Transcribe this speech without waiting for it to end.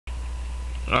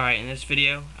Alright, in this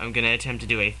video, I'm going to attempt to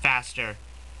do a faster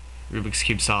Rubik's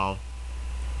Cube solve.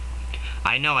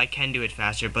 I know I can do it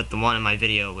faster, but the one in my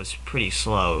video was pretty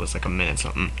slow. It was like a minute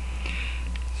something.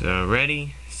 So,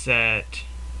 ready, set,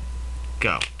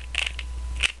 go.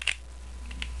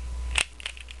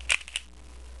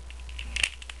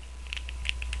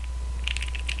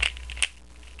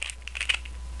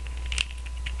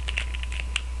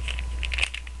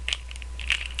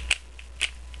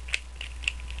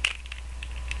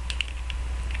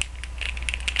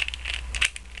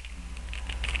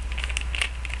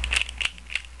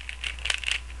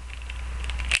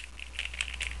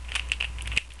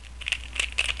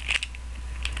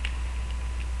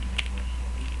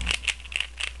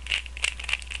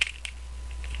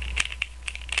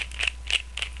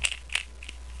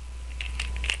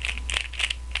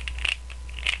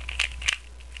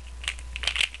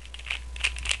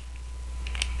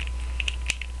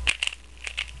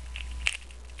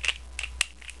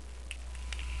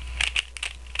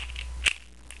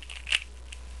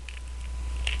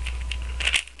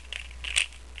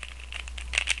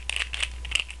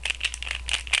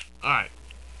 Alright,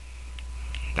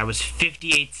 that was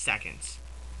 58 seconds.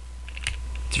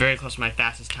 It's very close to my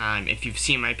fastest time. If you've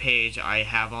seen my page, I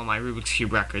have all my Rubik's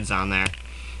Cube records on there.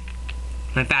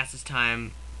 My fastest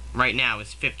time right now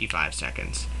is 55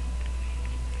 seconds.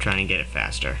 I'm trying to get it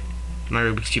faster. My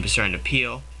Rubik's Cube is starting to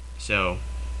peel, so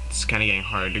it's kind of getting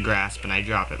harder to grasp and I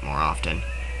drop it more often.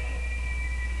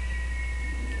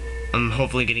 I'm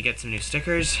hopefully going to get some new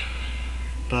stickers,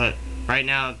 but right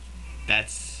now,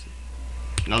 that's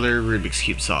another Rubik's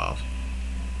Cube solve.